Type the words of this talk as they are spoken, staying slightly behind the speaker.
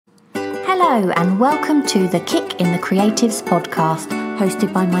Hello and welcome to the Kick in the Creatives podcast,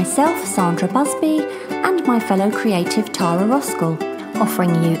 hosted by myself, Sandra Busby, and my fellow creative Tara Roskell,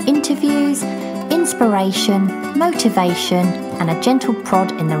 offering you interviews, inspiration, motivation, and a gentle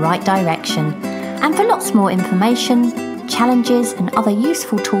prod in the right direction. And for lots more information, challenges, and other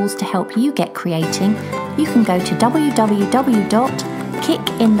useful tools to help you get creating, you can go to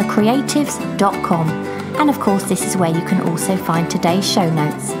www.kickinthecreatives.com. And of course, this is where you can also find today's show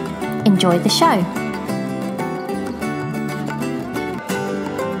notes. Enjoy the show.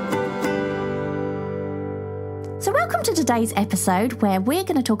 So welcome to today's episode, where we're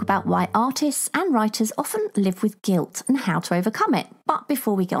going to talk about why artists and writers often live with guilt and how to overcome it. But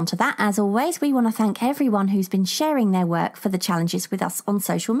before we get on to that, as always, we want to thank everyone who's been sharing their work for the challenges with us on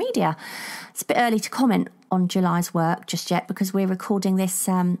social media. It's a bit early to comment on July's work just yet because we're recording this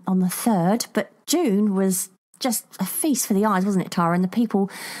on the 3rd, but June was just a feast for the eyes, wasn't it, Tara? And the people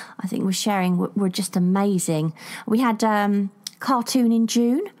I think were sharing were just amazing. We had cartoon in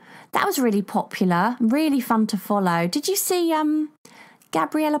June. That was really popular, really fun to follow. Did you see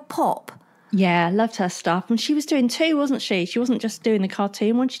Gabriella Pop? Yeah, I loved her stuff. And she was doing two, wasn't she? She wasn't just doing the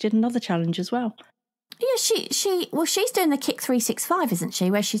cartoon one, she did another challenge as well. Yeah, she's doing the Kick 365, isn't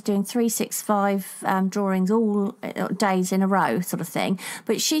she? Where she's doing 365 drawings all days in a row sort of thing.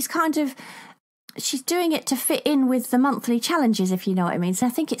 But she's doing it to fit in with the monthly challenges, if you know what I mean. So I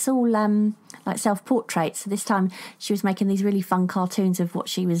think it's all like self-portraits. So this time she was making these really fun cartoons of what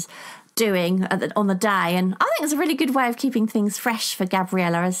she was doing on the day. And I think it's a really good way of keeping things fresh for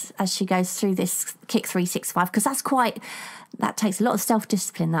Gabriella as she goes through this Kick 365, because that takes a lot of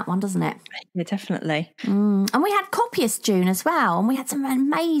self-discipline, that one, doesn't it? Yeah, definitely. And we had Copyist June as well, and we had some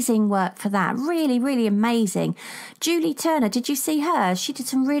amazing work for that. Really, really amazing. Julie Turner, did you see her? She did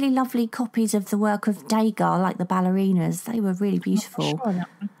some really lovely copies of the work of Degas, like the ballerinas. They were really beautiful. Sure,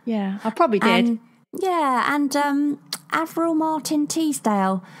 yeah, I probably did. And Avril Martin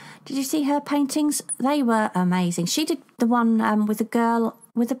Teasdale, did you see her paintings? They were amazing. She did the one with a girl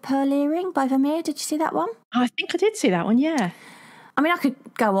with a pearl earring by Vermeer. Did you see that one? I think I did see that one, yeah. I mean, I could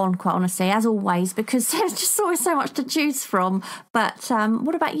go on, quite honestly, as always, because there's just always so much to choose from. But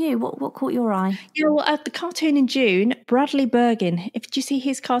what about you? What caught your eye? Yeah, well, at the cartoon in June, Bradley Bergin, did you see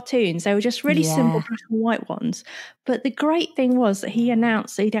his cartoons? They were just really simple black and white ones. But the great thing was that he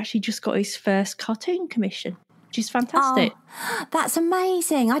announced that he'd actually just got his first cartoon commission, which is fantastic. Oh, that's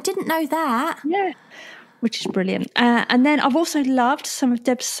amazing. I didn't know that. Yeah. Which is brilliant. And then I've also loved some of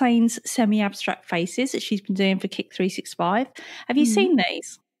Deb Sain's semi-abstract faces that she's been doing for Kick 365. Have you seen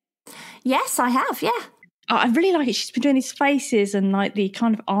these? Yes, I have, yeah. Oh, I really like it. She's been doing these faces and like the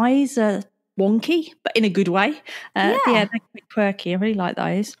kind of eyes are wonky, but in a good way. Yeah, they're quite quirky. I really like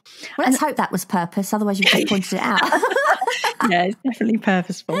those. Well, let's hope that was purpose, otherwise you've just pointed it out. Yeah, it's definitely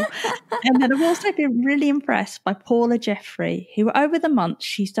purposeful. And then I've also been really impressed by Paula Jeffrey, who over the month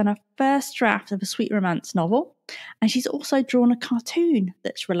she's done a first draft of a sweet romance novel, and she's also drawn a cartoon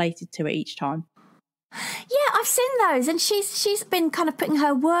that's related to it each time. Yeah, I've seen those, and she's been kind of putting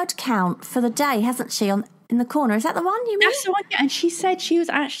her word count for the day, hasn't she, in the corner? Is that the one you mean? That's the one, and she said she was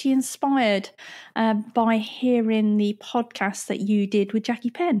actually inspired by hearing the podcast that you did with Jackie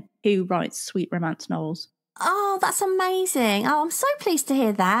Penn, who writes sweet romance novels. Oh, that's amazing. Oh, I'm so pleased to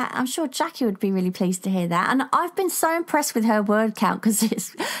hear that. I'm sure Jackie would be really pleased to hear that. And I've been so impressed with her word count, because I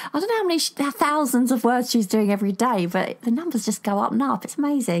don't know how many thousands of words she's doing every day, but the numbers just go up and up. It's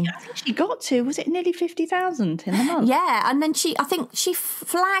amazing. I think she got to, was it nearly 50,000 in the month? Yeah, and then I think she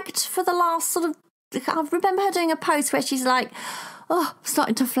flagged for the last sort of, I remember her doing a post where she's like, oh, I'm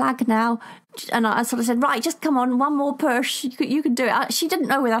starting to flag now. And I sort of said, right, just come on, one more push. You can do it. She didn't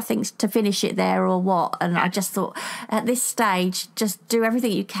know whether I think to finish it there or what. And I just thought, at this stage, just do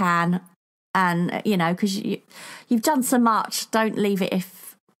everything you can. And, because you've done so much, don't leave it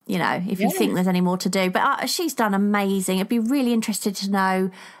if you think there's any more to do. But she's done amazing. I'd be really interested to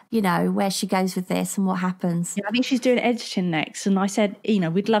know, where she goes with this and what happens. Yeah, I think she's doing editing next. And I said,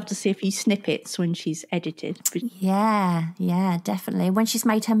 we'd love to see a few snippets when she's edited. But yeah, definitely. When she's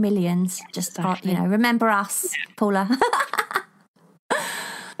made her millions, just, exactly. Remember us, Paula.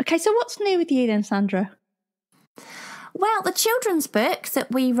 Okay, so what's new with you then, Sandra? Well, the children's book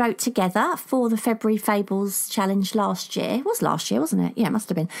that we wrote together for the February Fables Challenge last year, it was last year, wasn't it? Yeah, it must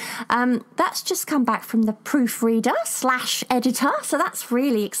have been. That's just come back from the proofreader/editor, so that's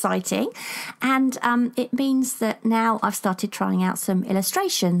really exciting. And it means that now I've started trying out some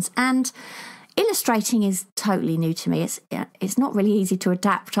illustrations, and illustrating is totally new to me. It's not really easy to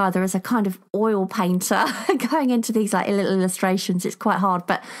adapt either as a kind of oil painter going into these like little illustrations. It's quite hard,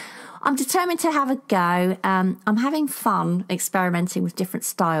 but I'm determined to have a go. I'm having fun experimenting with different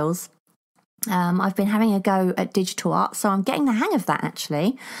styles. I've been having a go at digital art, so I'm getting the hang of that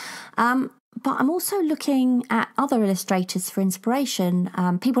actually. But I'm also looking at other illustrators for inspiration,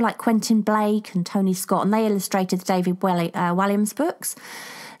 people like Quentin Blake and Tony Scott, and they illustrated the David Walliams books.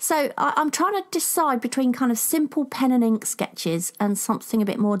 So I'm trying to decide between kind of simple pen and ink sketches and something a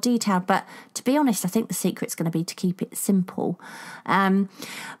bit more detailed. But to be honest, I think the secret's going to be to keep it simple. But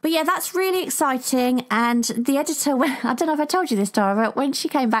yeah, that's really exciting. And the editor, I don't know if I told you this, Tara, but when she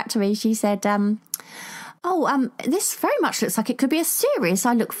came back to me, she said, this very much looks like it could be a series.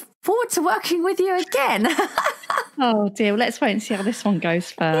 I look forward to working with you again. Oh dear, well, let's wait and see how this one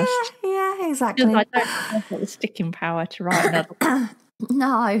goes first. Yeah, exactly. Because I don't have the sticking power to write another one.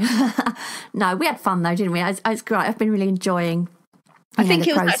 No, we had fun though, didn't we? It's great. I've been really enjoying I think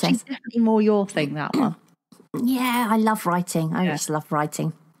it was process. actually definitely more your thing, that one. Yeah, I love writing. I just love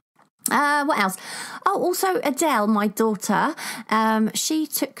writing. What else? Oh, also Adele, my daughter, she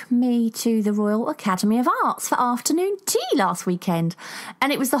took me to the Royal Academy of Arts for afternoon tea last weekend.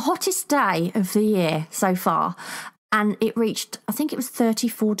 And it was the hottest day of the year so far. And it reached, I think it was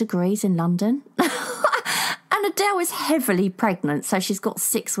 34 degrees in London. And Adele is heavily pregnant, so she's got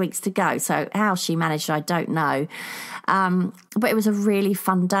 6 weeks to go. So how she managed, I don't know. But it was a really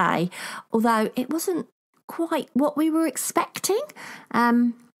fun day, although it wasn't quite what we were expecting.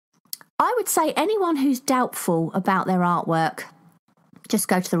 I would say anyone who's doubtful about their artwork, just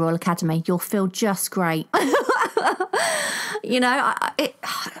go to the Royal Academy. You'll feel just great. You know,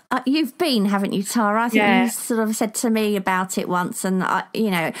 you've been, haven't you, Tara? I think you sort of said to me about it once, and I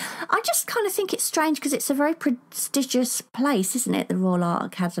just kind of think it's strange because it's a very prestigious place, isn't it, the Royal Art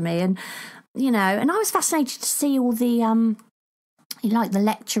Academy? And and I was fascinated to see all the the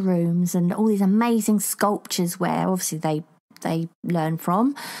lecture rooms and all these amazing sculptures where obviously they learn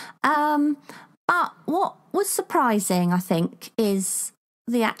from. But what was surprising, I think, is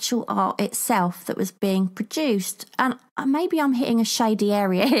the actual art itself that was being produced. And maybe I'm hitting a shady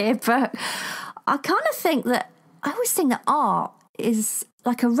area here, but I always think that art is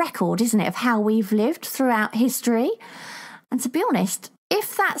like a record, isn't it, of how we've lived throughout history. And to be honest,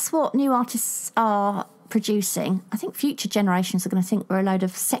 if that's what new artists are producing, I think future generations are going to think we're a load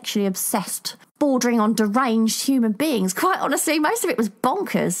of sexually obsessed, bordering on deranged human beings. Quite honestly, most of it was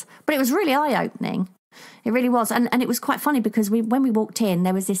bonkers, but it was really eye-opening. It really was. And it was quite funny because when we walked in,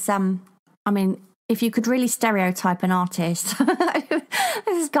 there was this, if you could really stereotype an artist,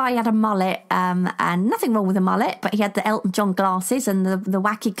 this guy had a mullet, and nothing wrong with a mullet, but he had the Elton John glasses and the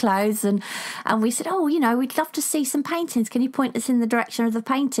wacky clothes. And we said, we'd love to see some paintings. Can you point us in the direction of the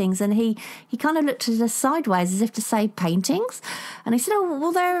paintings? And he kind of looked at us sideways as if to say, paintings? And he said,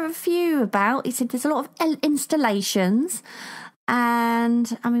 well, there are a few about. He said, there's a lot of installations.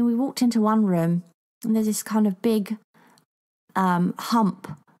 And, we walked into one room and there's this kind of big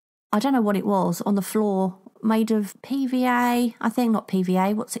hump. I don't know what it was on the floor, made of PVA, I think, not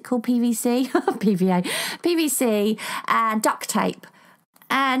PVA, what's it called? PVC? PVC and duct tape.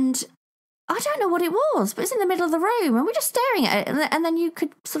 And I don't know what it was, but it was in the middle of the room and we're just staring at it. And then you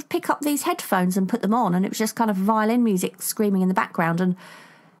could sort of pick up these headphones and put them on, and it was just kind of violin music screaming in the background, and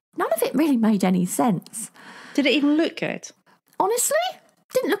none of it really made any sense. Did it even look good? Honestly,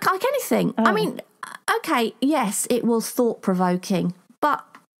 didn't look like anything. Oh. Okay, yes, it was thought-provoking, but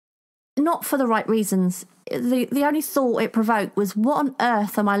not for the right reasons. The only thought it provoked was, what on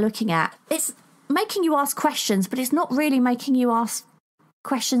earth am I looking at? It's making you ask questions, but it's not really making you ask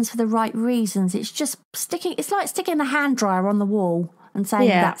questions for the right reasons. It's just it's like sticking a hand dryer on the wall and saying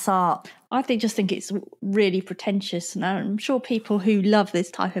that's art. I just think it's really pretentious, and I'm sure people who love this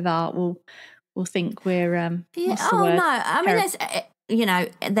type of art will think we're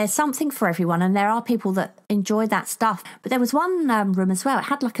there's something for everyone, and there are people that enjoy that stuff. But there was one room as well. It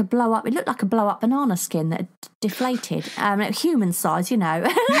had like it looked like a blow-up banana skin that had deflated, human size, And Adele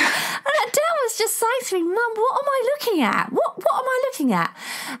was just saying to me, Mum, what am I looking at? What am I looking at?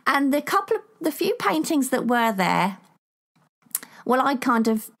 And the few paintings that were there, well, I kind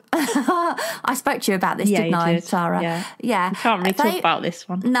of I spoke to you about this, didn't I, Tara? Yeah. You can't really talk about this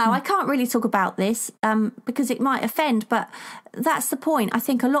one. No, I can't really talk about this because it might offend, but that's the point. I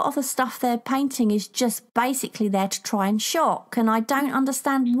think a lot of the stuff they're painting is just basically there to try and shock, and I don't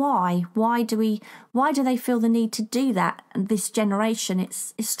understand why. Why do they feel the need to do that? And this generation,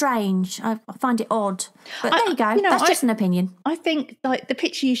 it's strange. I find it odd. But there you go. That's just an opinion. I think like the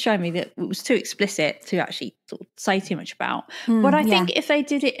picture you showed me, that it was too explicit to actually sort of say too much about. But I think if they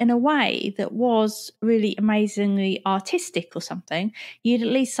did it in a way that was really amazingly artistic or something, you'd at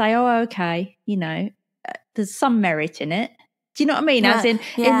least say, oh, okay, there's some merit in it. Do you know what I mean? As in,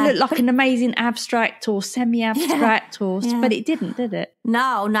 it looked like an amazing abstract or semi-abstract, but it didn't, did it?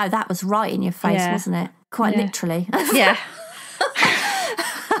 No, that was right in your face, wasn't it? Quite literally. Yeah.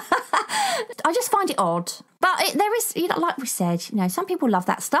 I just find it odd. But there is, like we said, some people love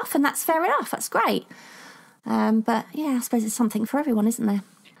that stuff, and that's fair enough. That's great. But yeah, I suppose it's something for everyone, isn't there?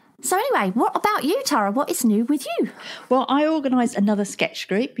 So anyway, what about you, Tara? What is new with you? Well, I organised another sketch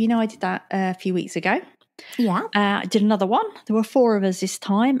group. I did that a few weeks ago. Yeah. I did another one. There were 4 of us this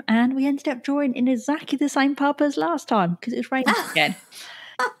time, and we ended up drawing in exactly the same pub as last time because it was raining again.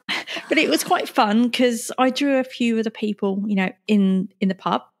 But it was quite fun because I drew a few of the people, in the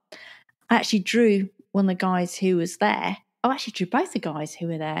pub. I actually drew one of the guys who was there. I actually drew both the guys who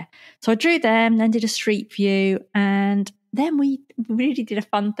were there. So I drew them, then did a street view, and then we really did a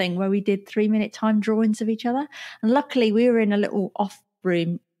fun thing where we did 3-minute time drawings of each other. And luckily we were in a little off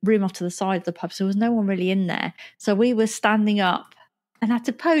room off to the side of the pub, so there was no one really in there. So we were standing up and had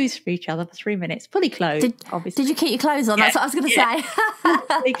to pose for each other for 3 minutes, fully clothed, obviously. Did you keep your clothes on? That's what I was going to say.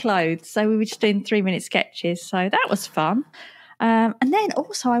 Fully clothed. So we were just doing 3-minute sketches. So that was fun. And then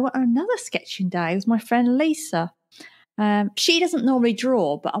also I went on another sketching day with my friend Lisa. She doesn't normally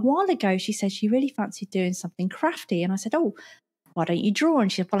draw, but a while ago she said she really fancied doing something crafty. And I said, oh, why don't you draw?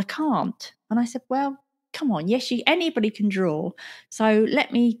 And she said, well, I can't. And I said, well, come on. Yes, anybody can draw. So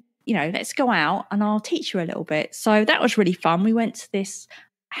let's go out and I'll teach you a little bit. So that was really fun. We went to this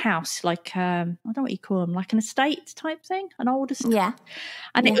house, like, I don't know what you call them, like an estate type thing, an old estate. Yeah.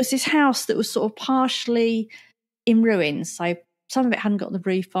 And it was this house that was sort of partially in ruins. So some of it hadn't got the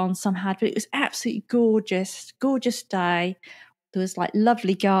roof on, some had, but it was absolutely gorgeous day. There was like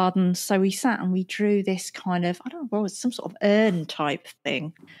lovely gardens. So we sat and we drew this kind of, I don't know what it was, some sort of urn type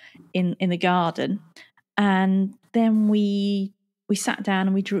thing in the garden. And then we sat down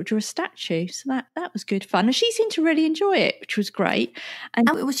and we drew a statue. So that was good fun. And she seemed to really enjoy it, which was great. And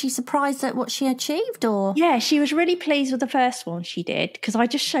was she surprised at what she achieved, or? Yeah, she was really pleased with the first one she did, because I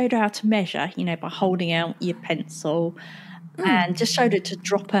just showed her how to measure, by holding out your pencil and just showed her to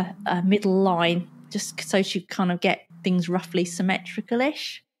drop a middle line just so she kind of get things roughly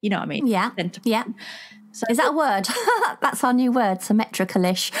symmetrical-ish. You know what I mean? Yeah, yeah. So is that a word? That's our new word,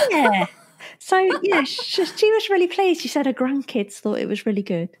 symmetrical-ish. Yeah. So, yeah, she was really pleased. She said her grandkids thought it was really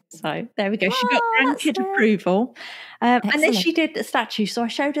good. So there we go. She got grandkid approval. And then she did the statue. So I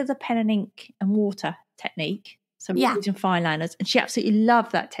showed her the pen and ink and water technique. So we were using fine liners. And she absolutely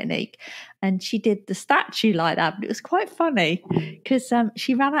loved that technique. And she did the statue like that. But it was quite funny because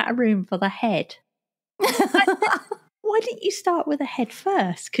she ran out of room for the head. Why didn't you start with the head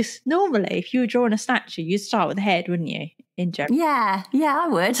first? Because normally if you were drawing a statue, you'd start with the head, wouldn't you? In general. Yeah, I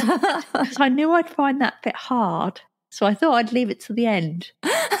would. Because I knew I'd find that a bit hard. So I thought I'd leave it to the end.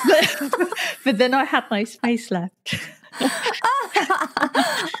 But then I had no space left.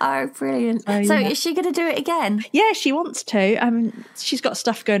 Oh, brilliant. So is she going to do it again? Yeah, she wants to. She's got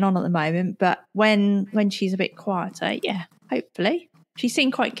stuff going on at the moment, but when she's a bit quieter, yeah, hopefully. She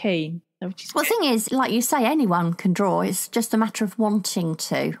seemed quite keen. Well, the thing is, like you say, anyone can draw. It's just a matter of wanting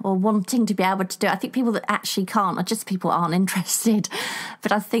to, or wanting to be able to do it. I think people that actually can't are just people aren't interested.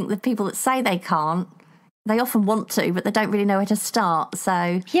 But I think the people that say they can't, they often want to, but they don't really know where to start.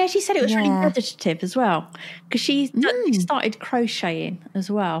 So yeah, she said it was really meditative as well, because she started crocheting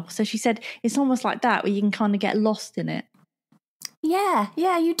as well. So she said it's almost like that, where you can kind of get lost in it. Yeah,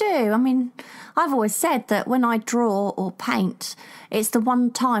 you do. I mean, I've always said that when I draw or paint, it's the one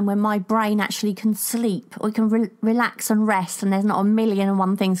time when my brain actually can sleep or can relax and rest, and there's not a million and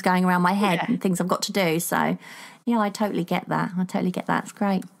one things going around my head and things I've got to do. So, yeah, I totally get that. It's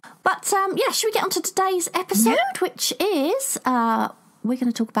great. But, should we get on to today's episode, which is... we're going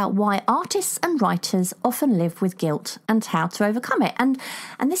to talk about why artists and writers often live with guilt and how to overcome it. And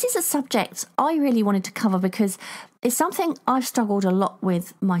this is a subject I really wanted to cover because it's something I've struggled a lot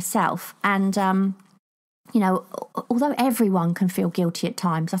with myself. And, although everyone can feel guilty at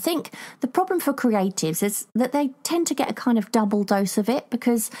times, I think the problem for creatives is that they tend to get a kind of double dose of it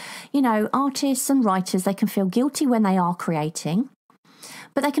because, artists and writers, they can feel guilty when they are creating,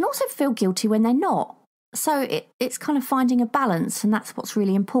 but they can also feel guilty when they're not. So it's kind of finding a balance, and that's what's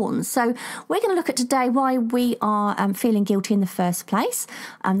really important. So we're going to look at today why we are feeling guilty in the first place,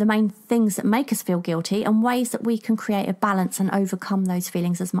 the main things that make us feel guilty, and ways that we can create a balance and overcome those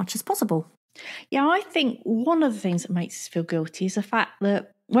feelings as much as possible. Yeah, I think one of the things that makes us feel guilty is the fact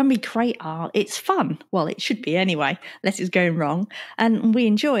that when we create art, it's fun. Well, it should be anyway, unless it's going wrong, and we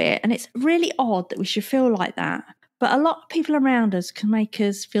enjoy it. And it's really odd that we should feel like that But a lot of people around us can make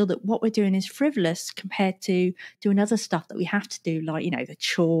us feel that what we're doing is frivolous compared to doing other stuff that we have to do, like, the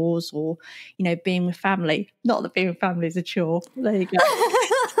chores or, being with family. Not that being with family is a chore. There you go.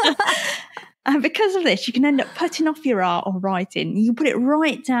 And because of this, you can end up putting off your art or writing. You put it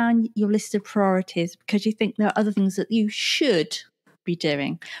right down your list of priorities because you think there are other things that you should be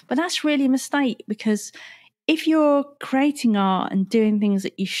doing. But that's really a mistake, because if you're creating art and doing things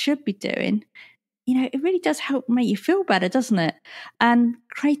that you should be doing, it really does help make you feel better, doesn't it? And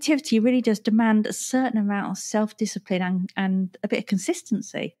creativity really does demand a certain amount of self-discipline and a bit of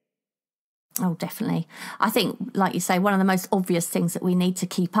consistency. Oh, definitely. I think, like you say, one of the most obvious things that we need to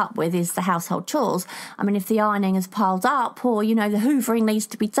keep up with is the household chores. I mean, if the ironing has piled up or, the hoovering needs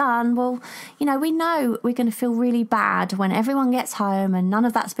to be done, well, we know we're going to feel really bad when everyone gets home and none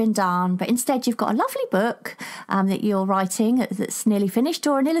of that's been done. But instead, you've got a lovely book that you're writing that's nearly finished,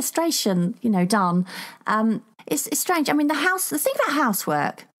 or an illustration, done. It's strange. I mean, the thing about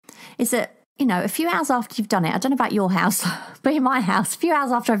housework is that, a few hours after you've done it, I don't know about your house, but in my house, a few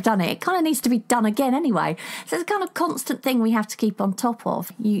hours after I've done it, it kind of needs to be done again anyway. So it's a kind of constant thing we have to keep on top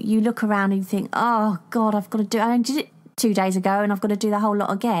of. You look around and you think, oh, God, I've got to do it. I did it 2 days ago and I've got to do the whole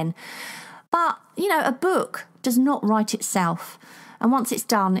lot again. But, a book does not write itself. And once it's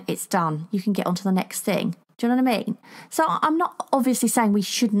done, it's done. You can get on to the next thing. Do you know what I mean? So I'm not obviously saying we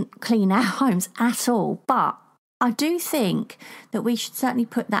shouldn't clean our homes at all, but I do think that we should certainly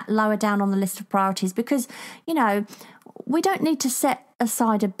put that lower down on the list of priorities, because, we don't need to set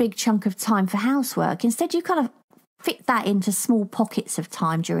aside a big chunk of time for housework. Instead, you kind of fit that into small pockets of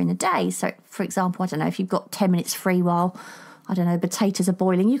time during the day. So, for example, I don't know, if you've got 10 minutes free while, I don't know, potatoes are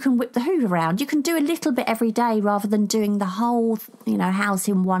boiling, you can whip the hoover around. You can do a little bit every day rather than doing the whole, house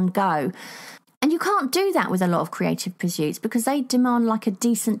in one go. And you can't do that with a lot of creative pursuits because they demand like a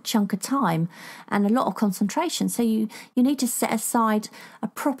decent chunk of time and a lot of concentration. So you need to set aside a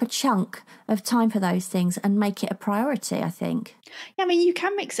proper chunk of time for those things and make it a priority, I think. Yeah, I mean, you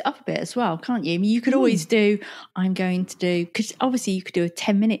can mix it up a bit as well, can't you? I mean, you could always because obviously you could do a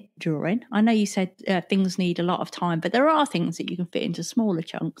 10-minute drawing. I know you said things need a lot of time, but there are things that you can fit into smaller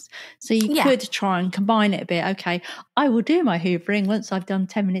chunks. So you could try and combine it a bit. Okay, I will do my hoovering once I've done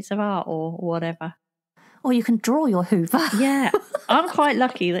 10 minutes of art or whatever. Or you can draw your hoover. Yeah. I'm quite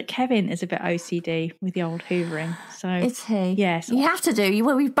lucky that Kevin is a bit OCD with the old hoovering. So is he? Yes. You have to do.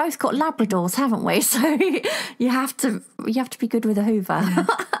 Well, we've both got Labradors, haven't we? So you have to be good with a hoover. Yeah.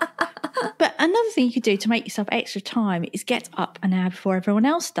 But another thing you could do to make yourself extra time is get up an hour before everyone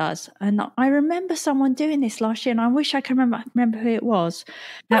else does. And I remember someone doing this last year, and I wish I could remember who it was.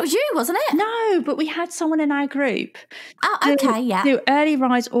 That was you, wasn't it? No, but we had someone in our group. Oh, okay, yeah. Do Early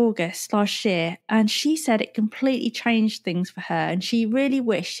Rise August last year, and she said it completely changed things for her, and she really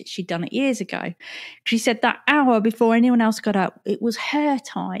wished that she'd done it years ago. She said that hour before anyone else got up, it was her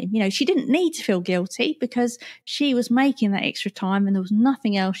time. She didn't need to feel guilty because she was making that extra time, and there was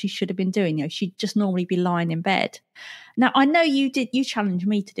nothing else she should have been doing. She'd just normally be lying in bed. Now, I know you challenged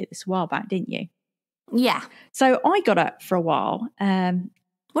me to do this a while back, didn't you? Yeah. So I got up for a while.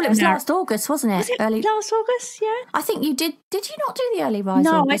 Well, it was last August, wasn't it? Was it last August? Yeah. I think you did. Did you not do the Early Rise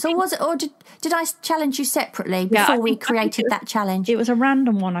August? Or was it? Or did I challenge you separately before we created that challenge? It was a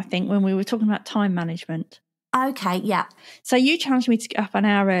random one, I think, when we were talking about time management. Okay, yeah. So you challenged me to get up an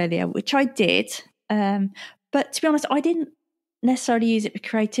hour earlier, which I did. But to be honest, I didn't necessarily use it for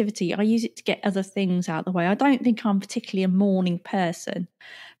creativity. I use it to get other things out of the way. I don't think I'm particularly a morning person.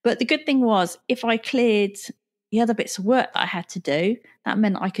 But the good thing was, if I cleared the other bits of work that I had to do, that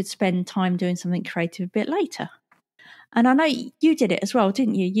meant I could spend time doing something creative a bit later. And I know you did it as well,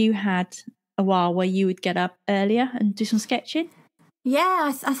 didn't you? You had a while where you would get up earlier and do some sketching.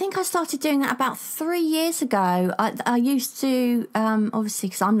 Yeah, I think I started doing that about 3 years ago. I used to, obviously,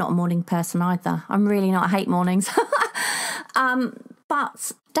 because I'm not a morning person either. I'm really not. I hate mornings.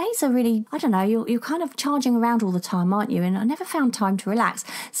 But days are really, I don't know, you're kind of charging around all the time, aren't you? And I never found time to relax.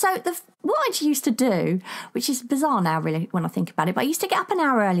 So what I used to do, which is bizarre now really when I think about it, but I used to get up an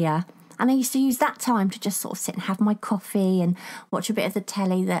hour earlier, and I used to use that time to just sort of sit and have my coffee and watch a bit of the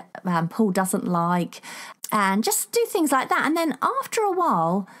telly that Paul doesn't like, and just do things like that. And then after a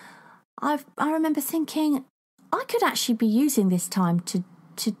while, I remember thinking I could actually be using this time to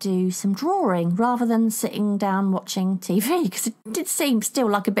do some drawing rather than sitting down watching TV, because it did seem still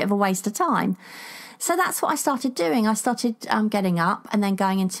like a bit of a waste of time. So that's what I started doing. I started getting up and then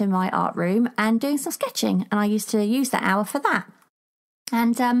going into my art room and doing some sketching, and I used to use that hour for that.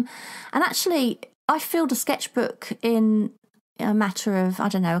 And actually, I filled a sketchbook in a matter of, I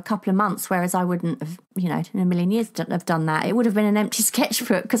don't know, a couple of months, whereas I wouldn't have, you know, in a million years have done that. It would have been an empty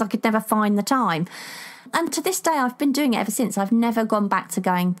sketchbook because I could never find the time. And to this day, I've been doing it ever since. I've never gone back to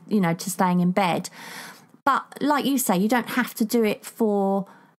going, you know, to staying in bed. But like you say, you don't have to do it for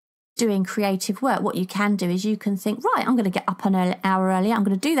doing creative work. What you can do is you can think, right, I'm going to get up an hour earlier. I'm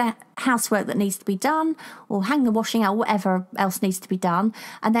going to do the housework that needs to be done, or hang the washing out, whatever else needs to be done.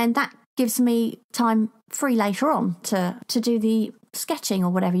 And then that gives me time free later on to do the sketching or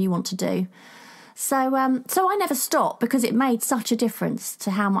whatever you want to do. So I never stopped because it made such a difference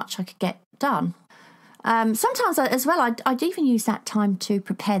to how much I could get done. Sometimes as well, I'd even use that time to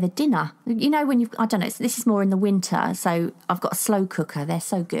prepare the dinner. You know, when I don't know, this is more in the winter, so I've got a slow cooker. They're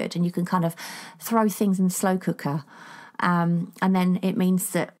so good, and you can kind of throw things in the slow cooker. And then it means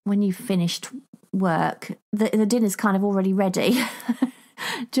that when you've finished work, the dinner's kind of already ready.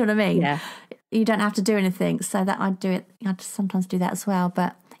 Do you know what I mean? Yeah. You don't have to do anything. So that I'd sometimes do that as well.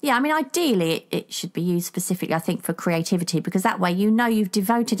 But yeah, I mean, ideally it should be used specifically, I think, for creativity, because that way, you know, you've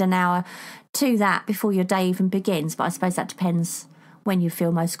devoted an hour to that before your day even begins. But I suppose that depends when you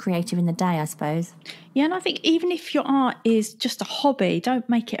feel most creative in the day, I suppose. Yeah, and I think even if your art is just a hobby, don't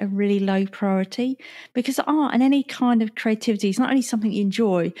make it a really low priority, because art and any kind of creativity is not only something you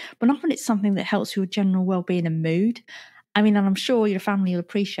enjoy, but often it's something that helps your general well-being and mood. I mean, and I'm sure your family will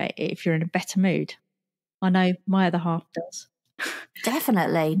appreciate it if you're in a better mood. I know my other half does.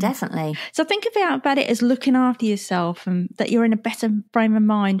 Definitely. So think about it as looking after yourself, and that you're in a better frame of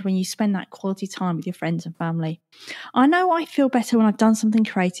mind when you spend that quality time with your friends and family. I know I feel better when I've done something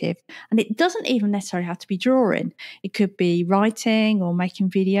creative, and it doesn't even necessarily have to be drawing. It could be writing or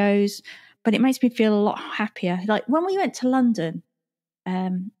making videos, but it makes me feel a lot happier. Like when we went to London,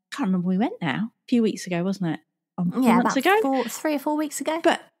 can't remember when we went now, a few weeks ago, wasn't it? Yeah, about 3 or 4 weeks ago.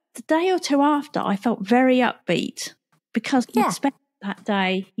 But the day or two after, I felt very upbeat because we spent that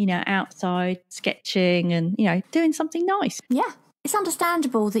day, you know, outside sketching and, you know, doing something nice. Yeah. It's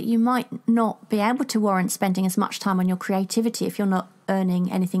understandable that you might not be able to warrant spending as much time on your creativity if you're not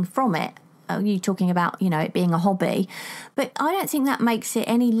earning anything from it. You talking about, you know, it being a hobby. But I don't think that makes it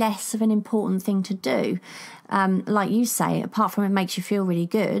any less of an important thing to do. Like you say, apart from it makes you feel really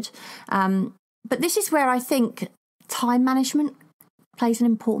good. But this is where I think time management plays an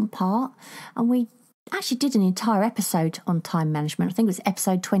important part. And we actually did an entire episode on time management. I think it was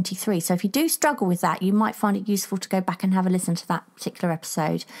episode 23. So if you do struggle with that, you might find it useful to go back and have a listen to that particular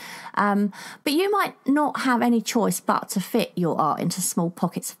episode. But you might not have any choice but to fit your art into small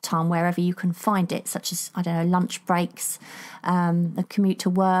pockets of time wherever you can find it, such as, I don't know, lunch breaks, the commute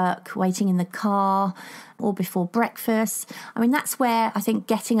to work, waiting in the car, or before breakfast. I mean, that's where I think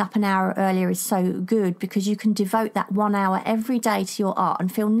getting up an hour earlier is so good, because you can devote that 1 hour every day to your art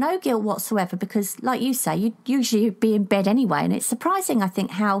and feel no guilt whatsoever, because like you say, you'd usually be in bed anyway. And it's surprising, I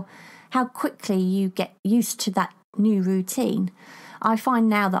think, how quickly you get used to that new routine. I find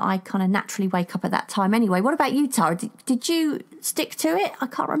now that I kind of naturally wake up at that time anyway. What about you, Tara? Did you stick to it? I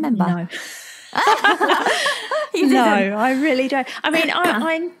can't remember. No. No, I really don't. I mean,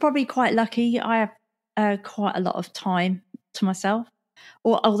 I'm probably quite lucky. I have quite a lot of time to myself,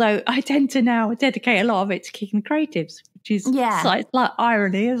 although I tend to now dedicate a lot of it to Kicking the Creatives, which is like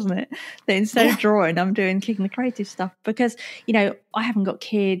irony, isn't it? That instead of drawing, I'm doing Kicking the Creative stuff, because, you know, I haven't got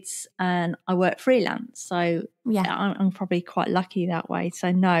kids and I work freelance. So I'm probably quite lucky that way.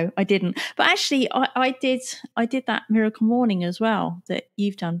 So no, I didn't. But actually, I did that Miracle Morning as well that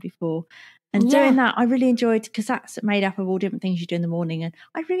you've done before. And doing that, I really enjoyed, because that's made up of all different things you do in the morning. And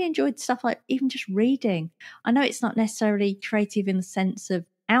I really enjoyed stuff like even just reading. I know it's not necessarily creative in the sense of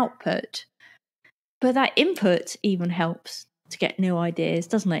output, but that input even helps to get new ideas,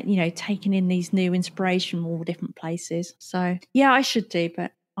 doesn't it? You know, taking in these new inspiration from all different places. So, yeah, I should do,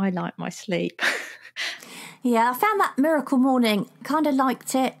 but I like my sleep. Yeah, I found that Miracle Morning, kind of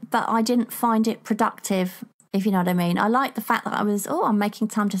liked it, but I didn't find it productive, if you know what I mean. I like the fact that I'm making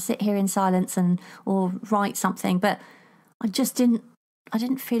time to sit here in silence or write something, but I didn't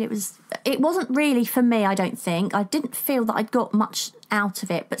feel it wasn't really for me, I don't think. I didn't feel that I'd got much out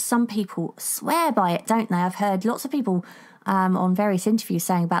of it, but some people swear by it, don't they? I've heard lots of people on various interviews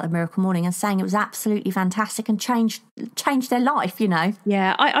saying about the Miracle Morning and saying it was absolutely fantastic and changed their life, you know.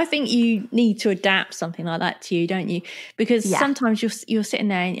 Yeah, I think you need to adapt something like that to you, don't you? Because sometimes you're sitting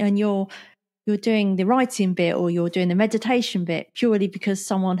there and you're doing the writing bit or you're doing the meditation bit purely because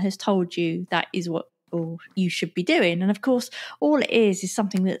someone has told you that is what you should be doing. And of course, all it is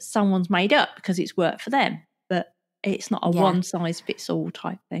something that someone's made up because it's worked for them. But it's not a one size fits all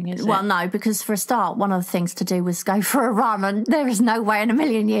type thing, is it? Well, no, because for a start, one of the things to do was go for a run, and there is no way in a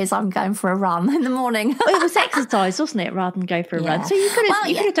million years I'm going for a run in the morning. Well, it was exercise, wasn't it, rather than go for a run? So you could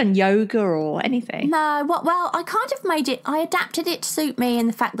have done yoga or anything. No, well, I kind of I adapted it to suit me in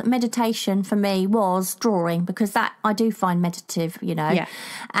the fact that meditation for me was drawing, because that I do find meditative, Yeah.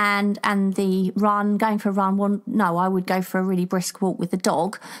 And the run, going for a run, well, no, I would go for a really brisk walk with the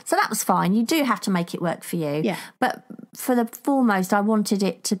dog. So that was fine. You do have to make it work for you. Yeah. But for the foremost, I wanted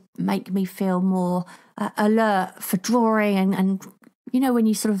it to make me feel more alert for drawing and when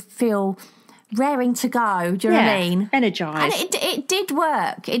you sort of feel raring to go, do you know what I mean? Energized. And it did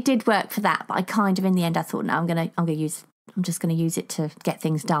work. It did work for that, but I kind of in the end I thought, no, I'm just going to use it to get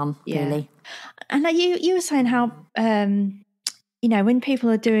things done, really. And you were saying how when people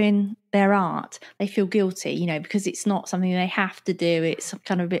are doing their art, they feel guilty, because it's not something they have to do. It's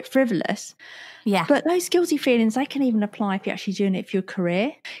kind of a bit frivolous. Yeah. But those guilty feelings, they can even apply if you're actually doing it for your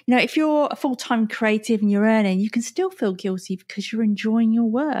career. If you're a full-time creative and you're earning, you can still feel guilty because you're enjoying your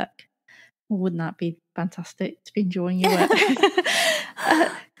work. Well, wouldn't that be fantastic to be enjoying your work?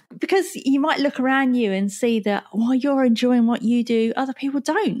 Because you might look around you and see that while you're enjoying what you do, other people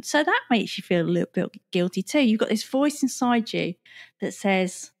don't. So that makes you feel a little bit guilty too. You've got this voice inside you that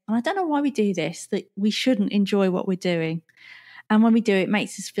says, and I don't know why we do this, that we shouldn't enjoy what we're doing. And when we do, it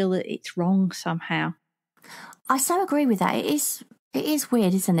makes us feel that it's wrong somehow. I so agree with that. It is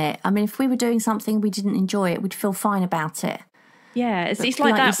weird, isn't it? I mean, if we were doing something we didn't enjoy it, we'd feel fine about it. Yeah, it's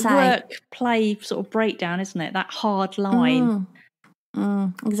like that work-play sort of breakdown, isn't it? That hard line.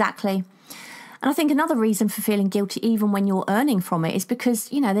 Exactly. And I think another reason for feeling guilty, even when you're earning from it, is because,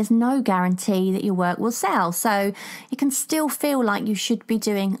 there's no guarantee that your work will sell. So it can still feel like you should be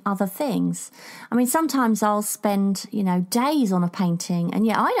doing other things. I mean, sometimes I'll spend, days on a painting and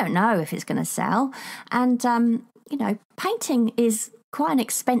I don't know if it's going to sell. And, painting is quite an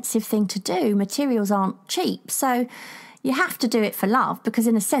expensive thing to do. Materials aren't cheap. So you have to do it for love because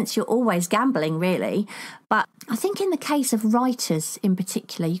in a sense you're always gambling, really. But I think in the case of writers in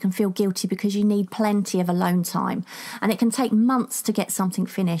particular, you can feel guilty because you need plenty of alone time and it can take months to get something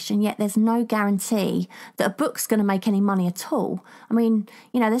finished, and yet there's no guarantee that a book's going to make any money at all. I mean,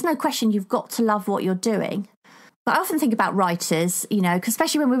 there's no question you've got to love what you're doing. But I often think about writers, because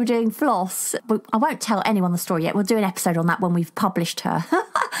especially when we were doing Floss, I won't tell anyone the story yet. We'll do an episode on that when we've published her.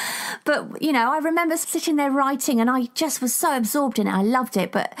 But, I remember sitting there writing and I just was so absorbed in it. I loved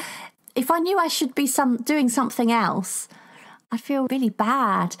it. But if I knew I should be doing something else, I'd feel really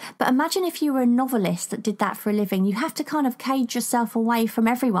bad. But imagine if you were a novelist that did that for a living. You have to kind of cage yourself away from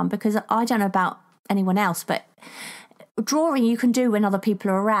everyone, because I don't know about anyone else, but drawing you can do when other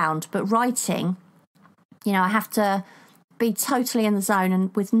people are around. But writing, I have to be totally in the zone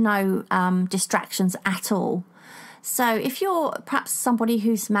and with no distractions at all. So if you're perhaps somebody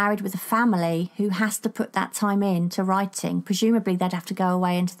who's married with a family who has to put that time into writing, presumably they'd have to go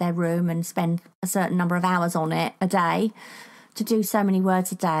away into their room and spend a certain number of hours on it a day to do so many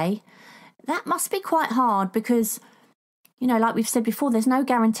words a day. That must be quite hard because, like we've said before, there's no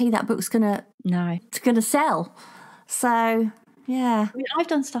guarantee that book's going to sell. So, yeah. I mean, I've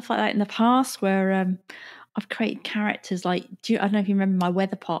done stuff like that in the past where I've created characters like, I don't know if you remember my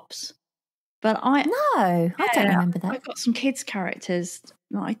Weather Pops, but I don't remember that. I've got some kids' characters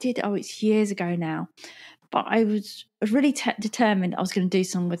that I did, it's years ago now, but I was really determined I was going to do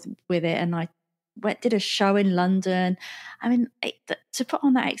something with it, and I did a show in London. I mean, to put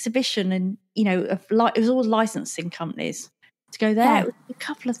on that exhibition, and, it was all licensing companies to go there. It was a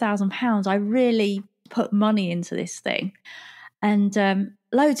couple of £1,000s. I really put money into this thing. And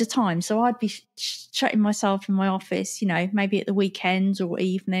loads of times. So I'd be shutting myself in my office, maybe at the weekends or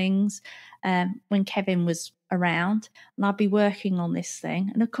evenings when Kevin was around, and I'd be working on this thing.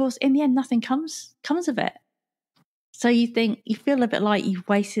 And of course, in the end, nothing comes of it. So you feel a bit like you've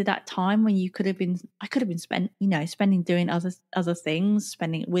wasted that time when I could have been spending doing other things,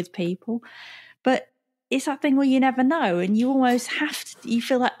 spending it with people. But it's that thing where you never know, and you almost have to, you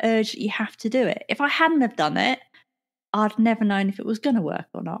feel that urge that you have to do it. If I hadn't have done it, I'd never known if it was going to work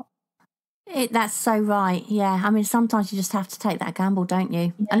or not. That's so right. Yeah. I mean, sometimes you just have to take that gamble, don't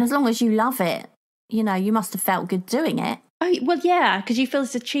you? Yeah. And as long as you love it, you must have felt good doing it. Oh, well, yeah, because you feel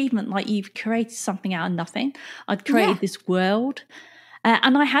this achievement, like you've created something out of nothing. I'd created this world.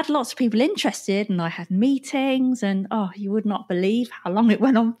 And I had lots of people interested, and I had meetings, and you would not believe how long it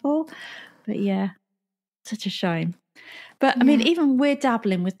went on for. But yeah, such a shame. But I mean, even we're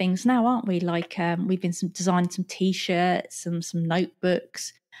dabbling with things now, aren't we? Like we've been designing some T-shirts and some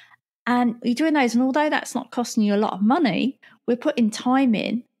notebooks, and you're doing those. And although that's not costing you a lot of money, we're putting time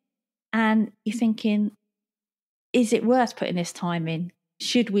in, and you're thinking, is it worth putting this time in?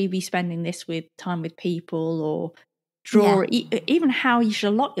 Should we be spending this with time with people, or even how you should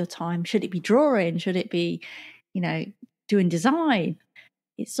allot your time? Should it be drawing? Should it be, doing design?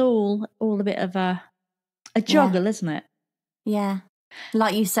 It's all a bit of a juggle, isn't it? Yeah.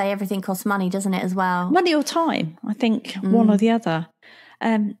 Like you say, everything costs money, doesn't it, as well? Money or time, I think, one or the other.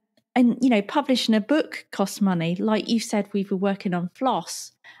 And, publishing a book costs money. Like you said, we were working on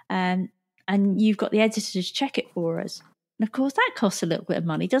Floss, and you've got the editors check it for us. And, of course, that costs a little bit of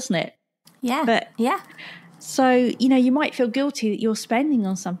money, doesn't it? Yeah. But, so, you might feel guilty that you're spending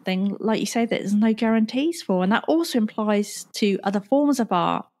on something, like you say, that there's no guarantees for. And that also applies to other forms of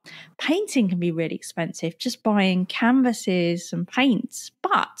art. Painting can be really expensive, just buying canvases and paints.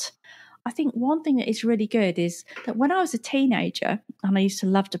 But I think one thing that is really good is that when I was a teenager and I used to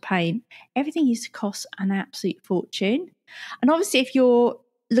love to paint, everything used to cost an absolute fortune. And obviously, if you're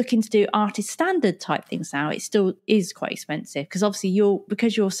looking to do artist standard type things now, it still is quite expensive, because obviously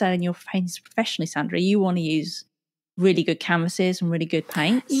because you're selling your paintings professionally, Sandra, you want to use really good canvases and really good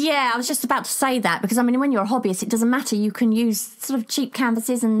paints. Yeah, I was just about to say that, because when you're a hobbyist, it doesn't matter. You can use sort of cheap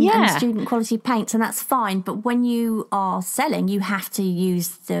canvases and student quality paints, and that's fine. But when you are selling, you have to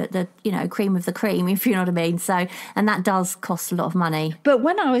use the cream of the cream, if you know what I mean. So, and that does cost a lot of money. But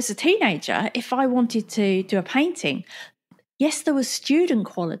when I was a teenager, if I wanted to do a painting, yes, there was student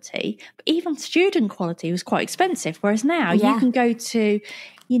quality, but even student quality was quite expensive. Whereas now you can go to,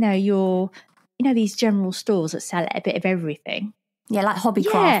 these general stores that sell a bit of everything. Yeah, like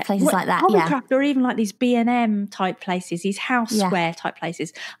Hobbycraft, places like that. Hobbycraft, or even like these B&M type places, these houseware type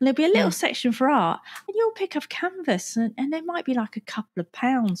places. And there'll be a little section for art, and you'll pick up canvas, and there might be like a couple of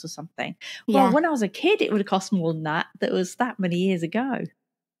pounds or something. Well, when I was a kid, it would have cost more than that. That was that many years ago.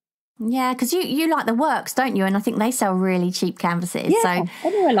 Yeah, because you like the works, don't you? And I think they sell really cheap canvases. Yeah, so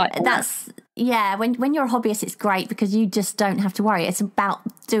anyway, like that's when you're a hobbyist, it's great because you just don't have to worry. It's about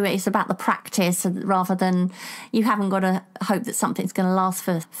it's about the practice rather than you haven't got to hope that something's going to last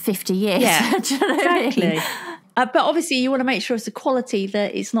for 50 years. Yeah, Do you know what I exactly. mean? But obviously you want to make sure it's a quality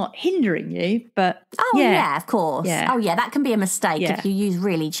that it's not hindering you. But of course. Yeah. Oh yeah, that can be a mistake. If you use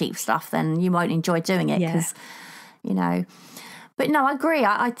really cheap stuff, then you won't enjoy doing it because But no, I agree.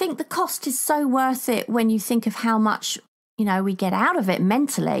 I think the cost is so worth it when you think of how much, we get out of it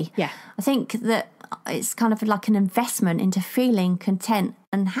mentally. Yeah. I think that it's kind of like an investment into feeling content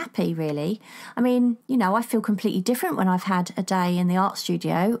and happy, really. I feel completely different when I've had a day in the art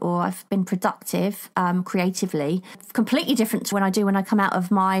studio or I've been productive creatively. Completely different to when I come out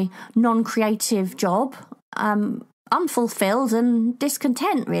of my non-creative job, unfulfilled and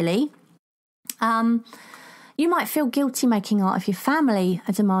discontent, really. You might feel guilty making art if your family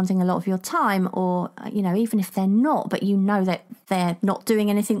are demanding a lot of your time, or, even if they're not, but that they're not doing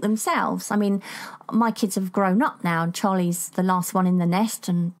anything themselves. My kids have grown up now, and Charlie's the last one in the nest,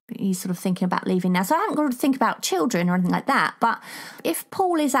 and he's sort of thinking about leaving now. So I haven't got to think about children or anything like that. But if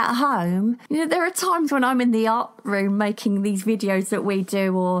Paul is at home, there are times when I'm in the art room making these videos that we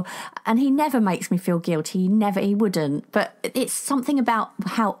do, and he never makes me feel guilty. He wouldn't. But it's something about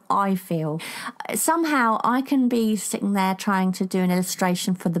how I feel. Somehow I can be sitting there trying to do an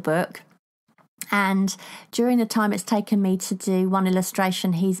illustration for the book, and during the time it's taken me to do one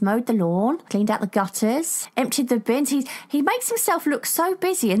illustration, he's mowed the lawn, cleaned out the gutters, emptied the bins. He makes himself look so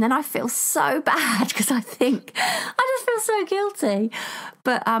busy, and then I feel so bad because I just feel so guilty.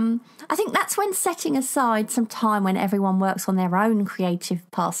 But I think that's when setting aside some time when everyone works on their own creative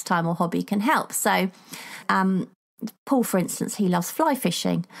pastime or hobby can help. So Paul, for instance, he loves fly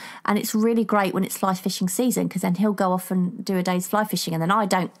fishing, and it's really great when it's fly fishing season because then he'll go off and do a day's fly fishing, and then I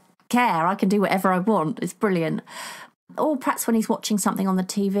don't care. I can do whatever I want. It's brilliant. Or perhaps when he's watching something on the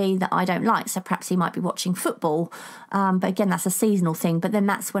TV that I don't like, so perhaps he might be watching football, but again, that's a seasonal thing. But then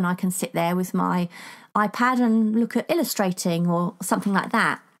that's when I can sit there with my iPad and look at illustrating or something like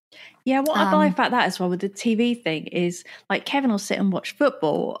that. Yeah, what I like about that as well with the TV thing is, like, Kevin will sit and watch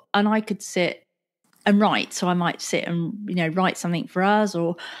football, and I could sit and write. So I might sit and write something for us,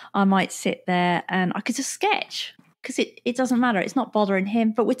 or I might sit there and I could just sketch, because it doesn't matter. It's not bothering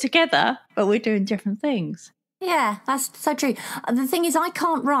him, but we're together, but we're doing different things. Yeah, that's so true. The thing is, I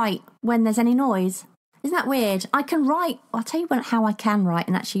can't write when there's any noise. Isn't that weird? I can write. I'll tell you how I can write.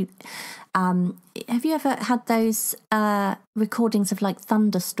 And actually, have you ever had those recordings of like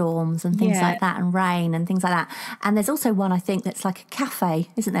thunderstorms and things like that, and rain and things like that? And there's also one, I think, that's like a cafe,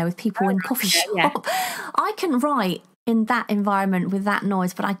 isn't there, with people in coffee shop. Yeah. I can write in that environment with that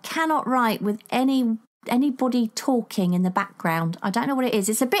noise, but I cannot write with anybody talking in the background. I don't know what it is.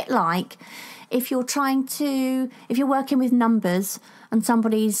 It's a bit like if you're working with numbers and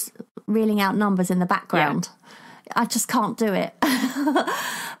somebody's reeling out numbers in the background. I just can't do it.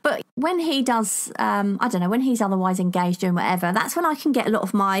 But when he does, I don't know, when he's otherwise engaged doing whatever, that's when I can get a lot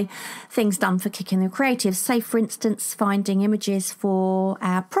of my things done for Kicking the Creative. Say, for instance, finding images for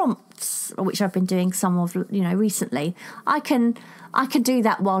our prompts, which I've been doing some of, recently. I can do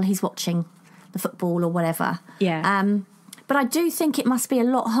that while he's watching the football or whatever. Yeah. But I do think it must be a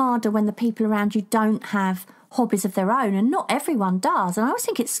lot harder when the people around you don't have hobbies of their own, and not everyone does. And I always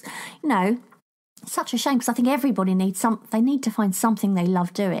think it's, such a shame, because I think everybody needs they need to find something they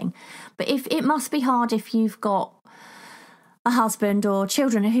love doing. But if it must be hard if you've got a husband or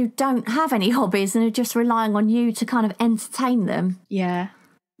children who don't have any hobbies and are just relying on you to kind of entertain them. Yeah.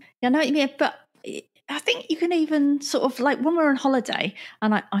 I know what you mean, but I think you can even sort of, like, when we were on holiday,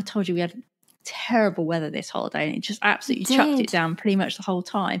 and I told you we had terrible weather this holiday, and it just absolutely chucked it down pretty much the whole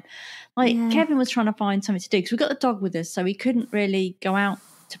time. Like, Kevin was trying to find something to do because we got the dog with us, so we couldn't really go out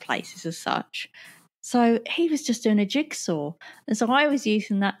to places as such. So he was just doing a jigsaw, and so I was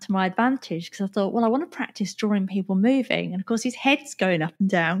using that to my advantage, because I thought, well, I want to practice drawing people moving, and of course his head's going up and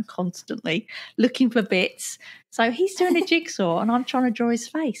down constantly looking for bits, so he's doing a jigsaw and I'm trying to draw his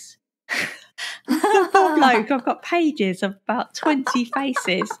face. The poor bloke, I've got pages of about 20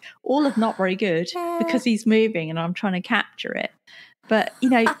 faces, all of not very good, because he's moving and I'm trying to capture it. But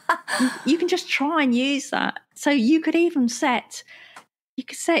you can just try and use that. So you could even set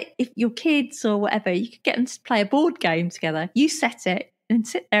if your kids or whatever, you could get them to play a board game together. You set it and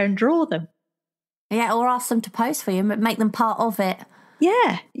sit there and draw them. Yeah, or ask them to pose for you, make them part of it.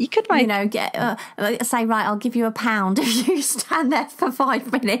 Yeah, you could make... say, right, I'll give you £1 if you stand there for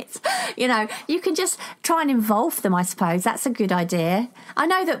 5 minutes. You can just try and involve them, I suppose. That's a good idea. I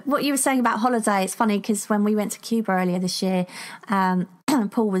know that what you were saying about holiday, it's funny, because when we went to Cuba earlier this year,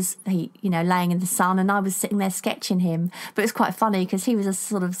 Paul was, laying in the sun, and I was sitting there sketching him. But it was quite funny because he was a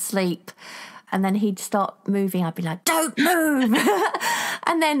sort of asleep, and then he'd start moving. I'd be like, don't move.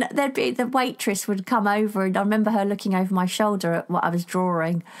 And then there'd be the waitress would come over, and I remember her looking over my shoulder at what I was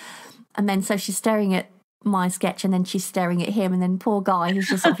drawing. And then so she's staring at my sketch, and then she's staring at him, and then poor guy, he's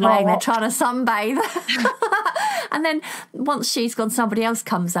just sort of laying there trying to sunbathe. And then once she's gone, somebody else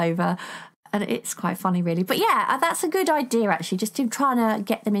comes over. And it's quite funny, really. But yeah, that's a good idea, actually, just to try to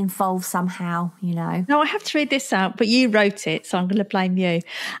get them involved somehow, No, I have to read this out, but you wrote it, so I'm going to blame you.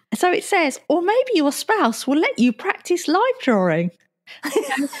 So it says, or maybe your spouse will let you practice live drawing.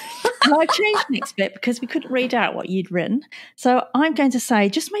 And I changed the next bit because we couldn't read out what you'd written. So I'm going to say,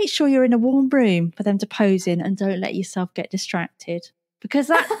 just make sure you're in a warm room for them to pose in, and don't let yourself get distracted. Because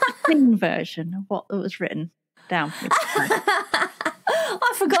that's the clean version of what was written down.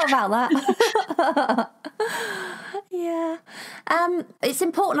 I forgot about that. Yeah. It's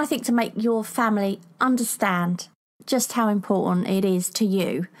important, I think, to make your family understand just how important it is to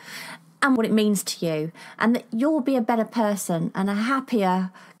you and what it means to you, and that you'll be a better person and a happier,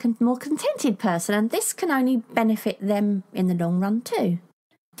 more contented person, and this can only benefit them in the long run too.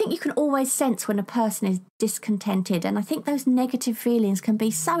 I think you can always sense when a person is discontented, and I think those negative feelings can be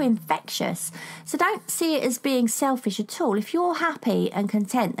so infectious. So don't see it as being selfish at all. If you're happy and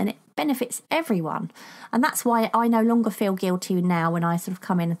content, then it benefits everyone. And that's why I no longer feel guilty now when I sort of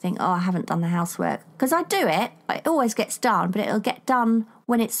come in and think, I haven't done the housework. Because I do it. It always gets done, but it'll get done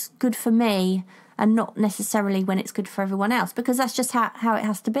when it's good for me and not necessarily when it's good for everyone else, because that's just how it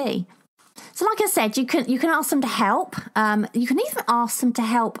has to be. So like I said, you can ask them to help. You can even ask them to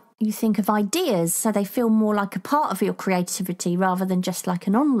help you think of ideas so they feel more like a part of your creativity rather than just like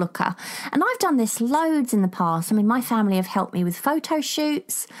an onlooker. And I've done this loads in the past. I mean, my family have helped me with photo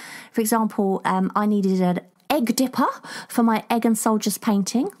shoots. For example, I needed an egg dipper for my Egg and Soldiers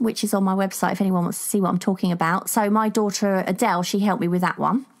painting, which is on my website if anyone wants to see what I'm talking about. So my daughter Adele, she helped me with that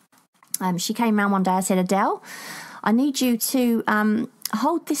one. She came around one day, I said, Adele, I need you to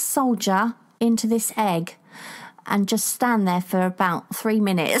hold this soldier into this egg and just stand there for about 3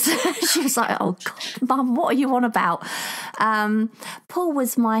 minutes. She was like, oh, God, Mum, what are you on about? Paul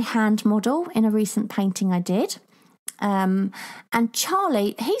was my hand model in a recent painting I did. And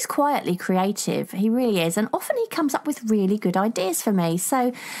Charlie, he's quietly creative. He really is. And often he comes up with really good ideas for me.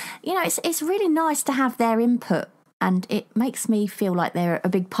 So, it's really nice to have their input. And it makes me feel like they're a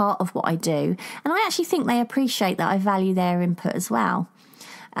big part of what I do. And I actually think they appreciate that I value their input as well.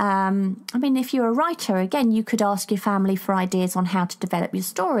 I mean, if you're a writer, again, you could ask your family for ideas on how to develop your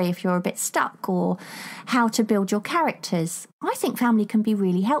story if you're a bit stuck, or how to build your characters. I think family can be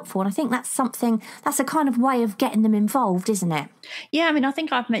really helpful. And I think that's a kind of way of getting them involved, isn't it? Yeah, I mean, I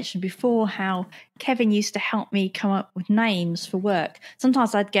think I've mentioned before how Kevin used to help me come up with names for work.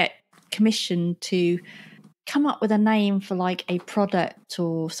 Sometimes I'd get commissioned to come up with a name for like a product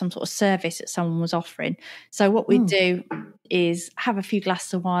or some sort of service that someone was offering. So what we'd do is have a few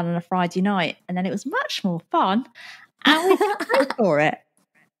glasses of wine on a Friday night, and then it was much more fun, and we'd go for it.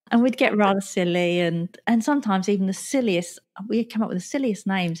 And we'd get rather silly, and sometimes even the silliest, we'd come up with the silliest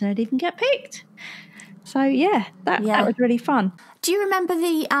names and it'd even get picked. So yeah, that was really fun. Do you remember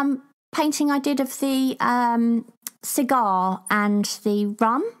the painting I did of the cigar and the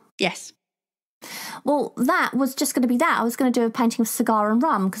rum? Yes. Well, that was just going to be that. I was going to do a painting of cigar and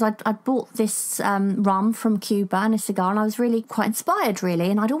rum because I'd bought this rum from Cuba and a cigar, and I was really quite inspired, really,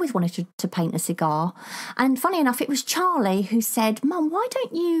 and I'd always wanted to paint a cigar. And funny enough, it was Charlie who said, Mum, why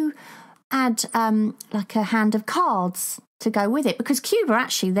don't you add like a hand of cards to go with it? Because Cuba,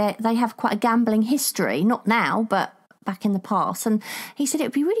 actually, they have quite a gambling history, not now, but back in the past. And he said it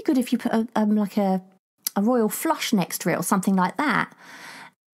would be really good if you put a royal flush next to it or something like that.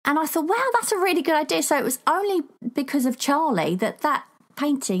 And I thought, wow, that's a really good idea. So it was only because of Charlie that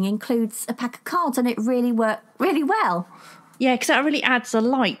painting includes a pack of cards, and it really worked really well. Yeah, because that really adds a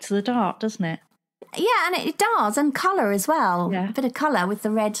light to the dark, doesn't it? Yeah, and it does, and colour as well. Yeah. A bit of colour with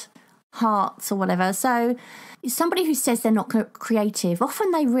the red hearts or whatever. So somebody who says they're not creative, often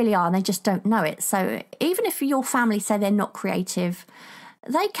they really are, and they just don't know it. So even if your family say they're not creative,